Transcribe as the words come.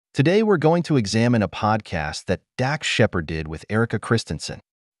Today, we're going to examine a podcast that Dax Shepard did with Erika Christensen.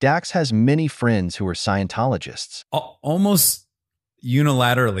 Dax has many friends who are Scientologists. Almost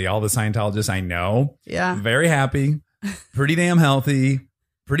unilaterally, all the Scientologists I know, very happy, pretty damn healthy,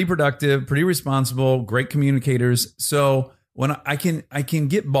 pretty productive, pretty responsible, great communicators. So when I can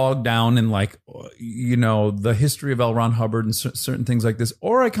get bogged down in the history of L. Ron Hubbard and certain things like this,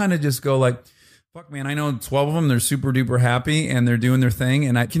 or I kind of just go like, fuck, man, I know 12 of them, they're super duper happy and they're doing their thing.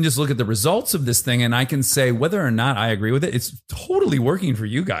 And I can just look at the results of this thing and I can say whether or not I agree with it, it's totally working for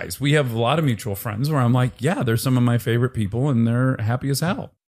you guys. We have a lot of mutual friends where I'm like, yeah, they're some of my favorite people and they're happy as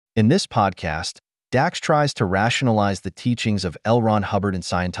hell. In this podcast, Dax tries to rationalize the teachings of L. Ron Hubbard and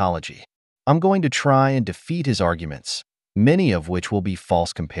Scientology. I'm going to try and defeat his arguments, many of which will be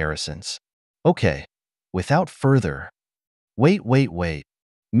false comparisons. Okay, without further... Wait.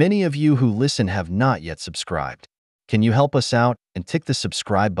 Many of you who listen have not yet subscribed. Can you help us out and tick the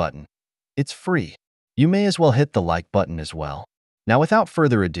subscribe button? It's free. You may as well hit the like button as well. Now, without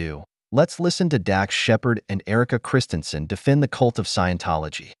further ado, let's listen to Dax Shepard and Erika Christensen defend the cult of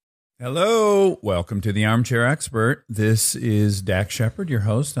Scientology. Hello, welcome to the Armchair Expert. This is Dax Shepard, your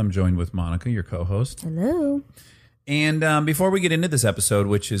host. I'm joined with Monica, your co-host. Hello. And before we get into this episode,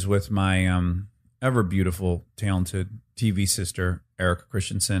 which is with my ever beautiful, talented TV sister, Erika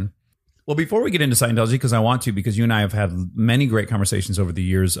Christensen. Well, before we get into Scientology, because you and I have had many great conversations over the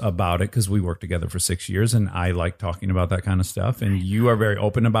years about it, because we worked together for 6 years, and I like talking about that kind of stuff, and you are very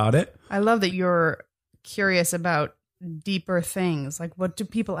open about it. I love that you're curious about deeper things. Like, what do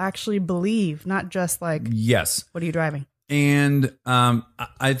people actually believe? Not just like, yes, what are you driving? And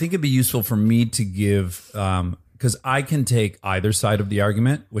I think it'd be useful for me to give... because I can take either side of the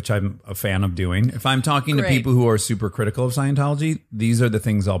argument, which I'm a fan of doing. If I'm talking to people who are super critical of Scientology, these are the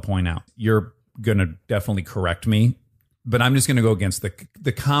things I'll point out. You're going to definitely correct me, but I'm just going to go against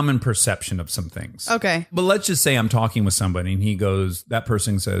the common perception of some things. Okay. But let's just say I'm talking with somebody and that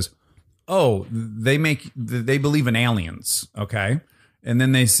person says, oh, they believe in aliens. Okay. And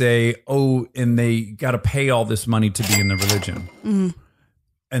then they say, oh, and they got to pay all this money to be in the religion. Mm-hmm.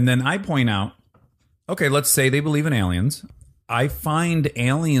 And then I point out, okay, let's say they believe in aliens. I find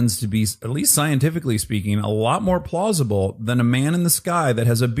aliens to be, at least scientifically speaking, a lot more plausible than a man in the sky that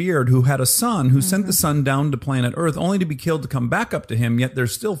has a beard who had a son who sent the sun down to planet Earth only to be killed to come back up to him, yet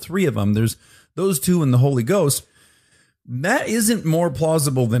there's still three of them. There's those two and the Holy Ghost. That isn't more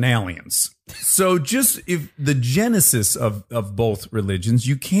plausible than aliens. So just if the genesis of both religions,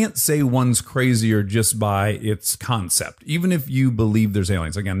 you can't say one's crazier just by its concept. Even if you believe there's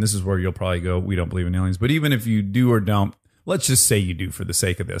aliens. Again, this is where you'll probably go, we don't believe in aliens. But even if you do or don't, let's just say you do for the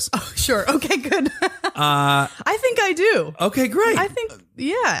sake of this. Oh, sure. Okay, good. I think I do. Okay, great. I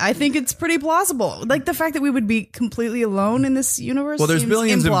think it's pretty plausible. Like the fact that we would be completely alone in this universe. Well, there's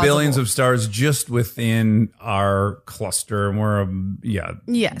billions implausible. and billions of stars just within our cluster, and we're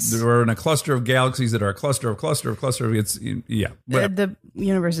we're in a cluster of galaxies that are a cluster of. It's the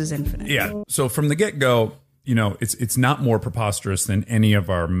universe is infinite. Yeah. So from the get go, it's not more preposterous than any of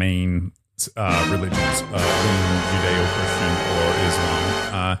our main religions, being Judeo-Christian or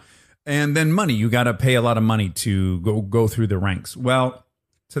Islam. And then money, you got to pay a lot of money to go through the ranks. Well,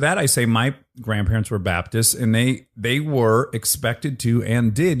 to that I say my grandparents were Baptists, and they were expected to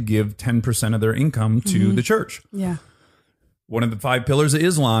and did give 10% of their income to the church. Yeah. One of the 5 pillars of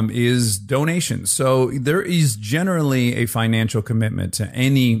Islam is donations. So there is generally a financial commitment to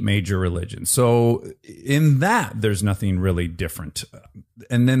any major religion. So in that, there's nothing really different.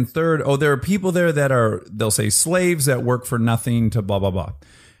 And then third, there are people there that they'll say slaves that work for nothing to blah, blah, blah.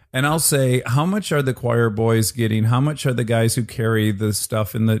 And I'll say, how much are the choir boys getting? How much are the guys who carry the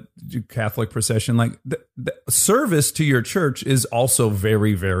stuff in the Catholic procession? Like the service to your church is also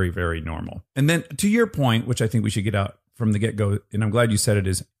very, very, very normal. And then to your point, which I think we should get out from the get-go, and I'm glad you said it,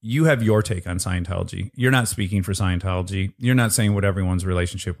 is you have your take on Scientology. You're not speaking for Scientology. You're not saying what everyone's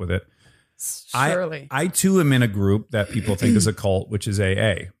relationship with it. Surely. I too am in a group that people think is a cult, which is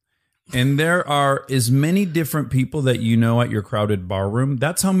AA. And there are as many different people that you know at your crowded bar room.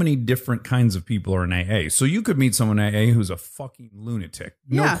 That's how many different kinds of people are in AA. So you could meet someone in AA who's a fucking lunatic.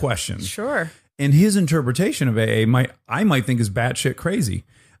 No question. Sure. And his interpretation of AA I might think is batshit crazy.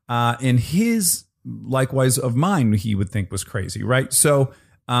 And his, likewise of mine, he would think was crazy, right? So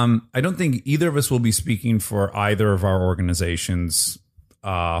I don't think either of us will be speaking for either of our organizations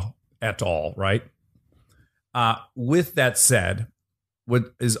at all, right? With that said,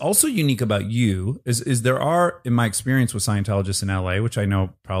 what is also unique about you is there are, in my experience with Scientologists in LA, which I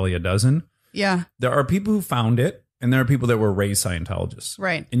know probably a dozen. Yeah. There are people who found it And there are people that were raised Scientologists.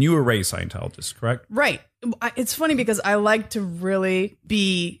 Right. And you were raised Scientologist, correct? Right. It's funny because I like to really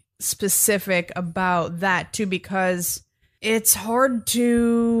be specific about that too, because it's hard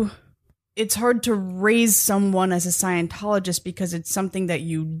to raise someone as a Scientologist because it's something that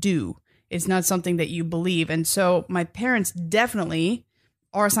you do. It's not something that you believe. And so my parents definitely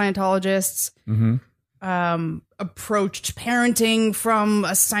are Scientologists. Mm-hmm. Approached parenting from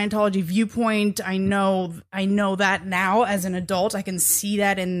a Scientology viewpoint. I know that now as an adult. I can see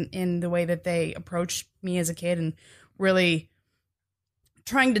that in the way that they approached me as a kid, and really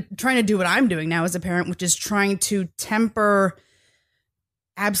trying to do what I'm doing now as a parent, which is trying to temper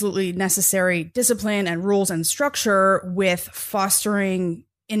absolutely necessary discipline and rules and structure with fostering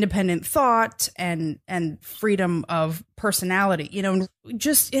independent thought and freedom of personality. You know,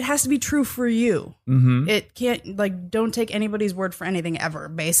 just it has to be true for you. Mm-hmm. It can't, like, don't take anybody's word for anything ever,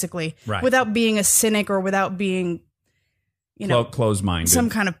 basically, Right. without being a cynic or without being, you know, closed-minded. some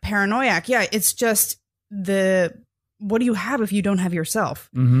kind of paranoiac. Yeah, it's just what do you have if you don't have yourself?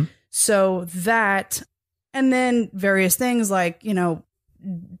 Mm-hmm. So that, and then various things like, you know,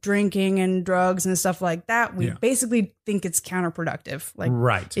 drinking and drugs and stuff like that, we basically think it's counterproductive. Like,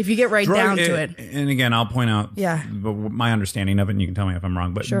 right. if you get down to it. And again, I'll point out my understanding of it, and you can tell me if I'm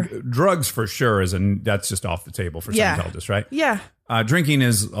wrong, but drugs for sure that's just off the table for Scientologists, right? Yeah. Drinking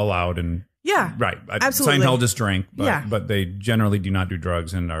is allowed, and right. Absolutely. Scientologists drink, but they generally do not do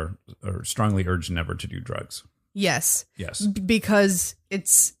drugs and are strongly urged never to do drugs. Yes. Yes. Because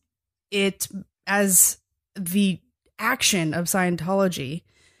it as the action of Scientology,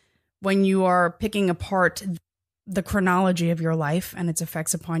 when you are picking apart the chronology of your life and its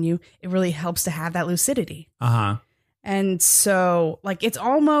effects upon you, it really helps to have that lucidity. Uh-huh. And so, like, it's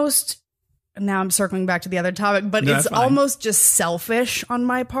almost, now I'm circling back to the other topic, but it's almost just selfish on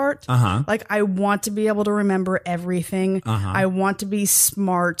my part. Uh-huh. Like, I want to be able to remember everything. Uh-huh. I want to be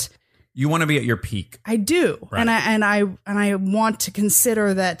smart. You want to be at your peak. I do. Right. And I want to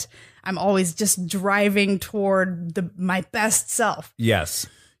consider that I'm always just driving toward my best self. Yes.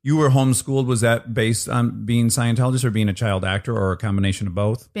 You were homeschooled. Was that based on being Scientologist or being a child actor, or a combination of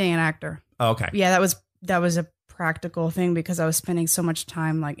both? Being an actor. Oh, okay. Yeah, that was a practical thing because I was spending so much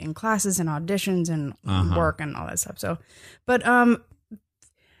time like in classes and auditions and work and all that stuff. So, but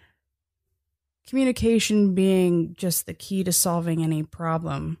communication being just the key to solving any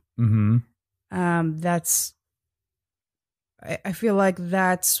problem. Mm-hmm. I feel like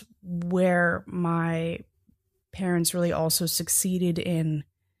that's where my parents really also succeeded in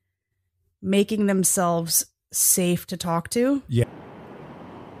making themselves safe to talk to. Yeah.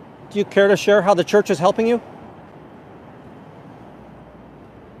 Do you care to share how the church is helping you?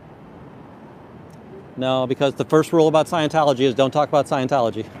 No, because the first rule about Scientology is don't talk about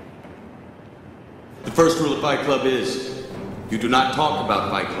Scientology. The first rule of Fight Club is you do not talk about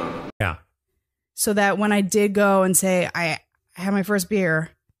Fight Club. Yeah. So that when I did go and say I had my first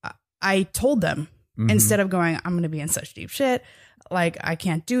beer, I told them instead of going, I'm going to be in such deep shit. Like, I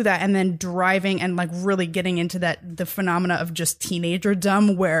can't do that. And then driving and like really getting into the phenomena of just teenager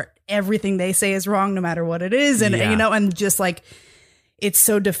dumb where everything they say is wrong, no matter what it is. And, you know, and just like, it's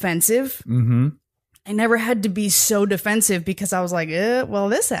so defensive. Mm-hmm. I never had to be so defensive because I was like, well,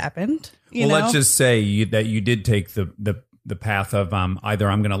 this happened. You know? Let's just say that you did take the path of either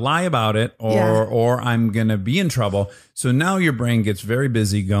I'm going to lie about it or I'm going to be in trouble. So now your brain gets very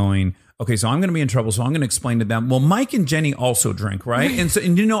busy going, okay, so I'm going to be in trouble. So I'm going to explain to them, well, Mike and Jenny also drink, right?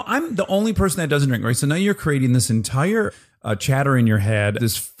 And you know, I'm the only person that doesn't drink, right? So now you're creating this entire chatter in your head,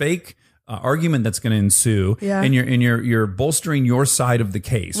 this fake argument that's going to ensue, and you're bolstering your side of the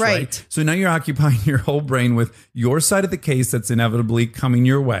case, right? So now you're occupying your whole brain with your side of the case that's inevitably coming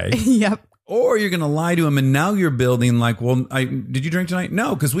your way. Yep. Or you're going to lie to him, and now you're building like, well, did you drink tonight?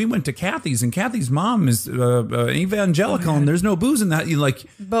 No, because we went to Kathy's, and Kathy's mom is evangelical, and there's no booze in that. You like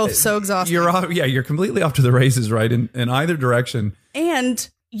both so exhausted. You're completely off to the races, right? In either direction, and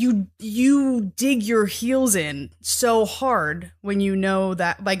you dig your heels in so hard when you know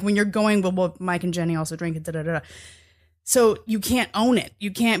that, like when you're going, well, Mike and Jenny also drink it, da da da. So you can't own it.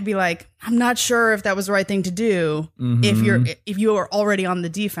 You can't be like, I'm not sure if that was the right thing to do if you are already on the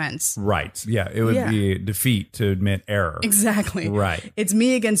defense. Right. Yeah. It would be a defeat to admit error. Exactly. Right. It's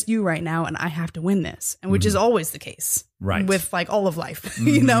me against you right now, and I have to win this, and which is always the case. Right. With like all of life,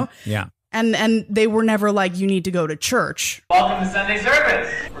 you know? Yeah. And they were never like, you need to go to church. Welcome to Sunday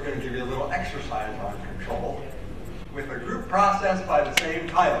service. We're going to give you a little exercise on control with a group process by the same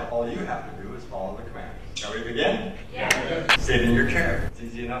title. All you have to do is follow the commands. Shall we begin? Yeah. Sit in your chair. It's easy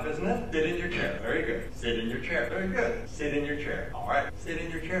Easy enough, isn't it? Sit in your chair. Very good. Sit in your chair. Very good. Sit in your chair. All right. Sit in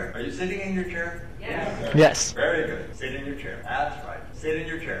your chair. Are you sitting in your chair? Yes. Yes. Very good. Sit in your chair. That's right. Sit in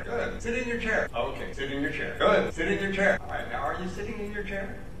your chair. Good. Sit in your chair. Okay. Sit in your chair. Good. Sit in your chair. All right. Now, are you sitting in your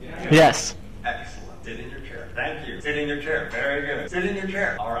chair? Yes. Excellent. Sit in your chair. Thank you. Sit in your chair. Very good. Sit in your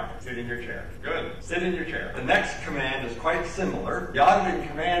chair. All right. Sit in your chair. Good. Sit in your chair. The next command is quite similar. The auditing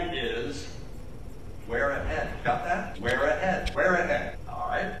command is where ahead. Got that? Where ahead. Where ahead. All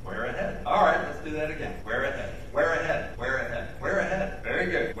right. Where ahead. All right. Let's do that again. Where ahead. Where ahead. Where ahead. Where ahead. Very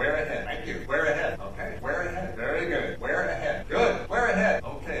good. Where ahead. Thank you. Where ahead. Okay. Where ahead. Very good. Where ahead. Good. Where ahead.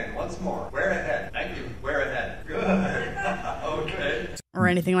 Okay. And once more. Where ahead. Thank you. Where ahead. Good. Okay. Or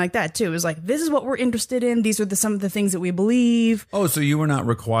anything like that too. It was like, this is what we're interested in. These are some of the things that we believe. Oh, so you were not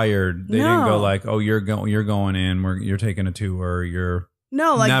required. They didn't go like, oh, you're going in. You're taking a tour. You're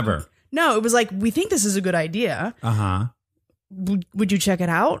never. No, it was like, we think this is a good idea. Uh-huh. Would you check it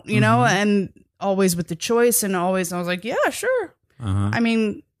out? You know, and always with the choice, and always I was like, yeah, sure. I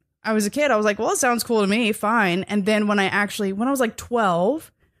mean, I was a kid. I was like, well, it sounds cool to me. Fine. And then when I was like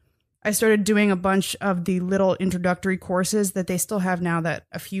 12, I started doing a bunch of the little introductory courses that they still have now, that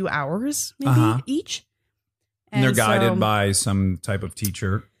a few hours maybe each. And they're guided by some type of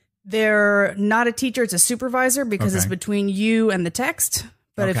teacher. They're not a teacher. It's a supervisor, because it's between you and the text.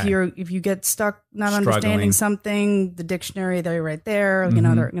 But if you get stuck not understanding something, the dictionary, they're right there. You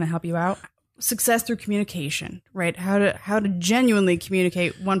know, they're going to help you out. Success through communication, right? How to genuinely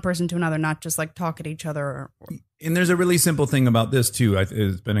communicate one person to another, not just like talk at each other. And there's a really simple thing about this too.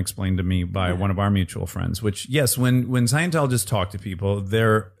 It's been explained to me by one of our mutual friends. Which, yes, when Scientologists talk to people,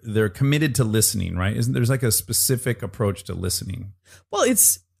 they're committed to listening, right? Isn't there's like a specific approach to listening? Well,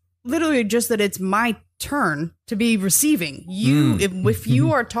 it's literally just that it's my turn to be receiving. If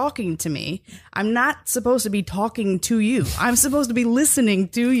you are talking to me, I'm not supposed to be talking to you. I'm supposed to be listening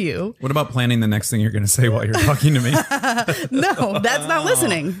to you. What about planning the next thing you're going to say while you're talking to me? No, that's not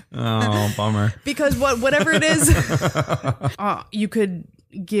listening. Oh, bummer. Because whatever it is, you could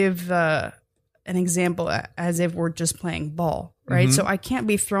give an example as if we're just playing ball, right? So I can't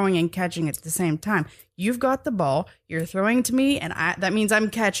be throwing and catching at the same time. You've got the ball, you're throwing to me, and that means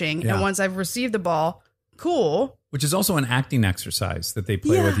I'm catching. And once I've received the ball, cool. Which is also an acting exercise that they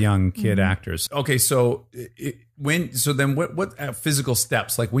play with young kid actors. Okay, so then what physical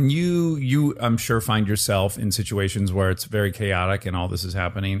steps, like when you I'm sure find yourself in situations where it's very chaotic and all this is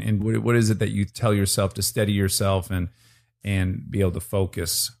happening, and what is it that you tell yourself to steady yourself and be able to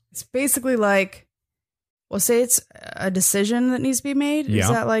focus? It's basically like, well, say it's a decision that needs to be made. Is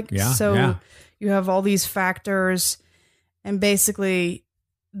that like you have all these factors, and basically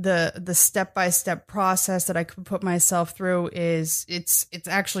the step-by-step process that I could put myself through is it's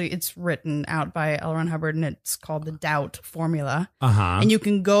written out by L. Ron Hubbard, and it's called the doubt formula. And you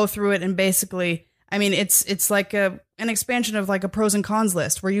can go through it, and basically, I mean, it's like an expansion of like a pros and cons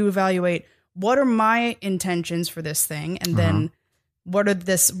list, where you evaluate what are my intentions for this thing, and then what are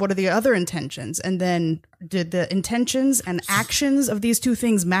the other intentions, and then did the intentions and actions of these two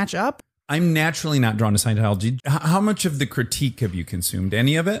things match up? I'm naturally not drawn to Scientology. How much of the critique have you consumed?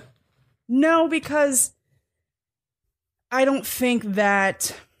 Any of it? No, because I don't think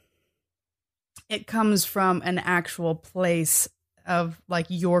that it comes from an actual place of like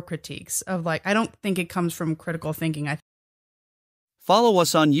your critiques of like, I don't think it comes from critical thinking. Follow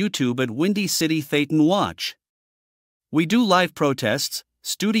us on YouTube at Windy City Thetan Watch. We do live protests,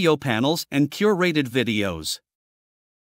 studio panels, and curated videos.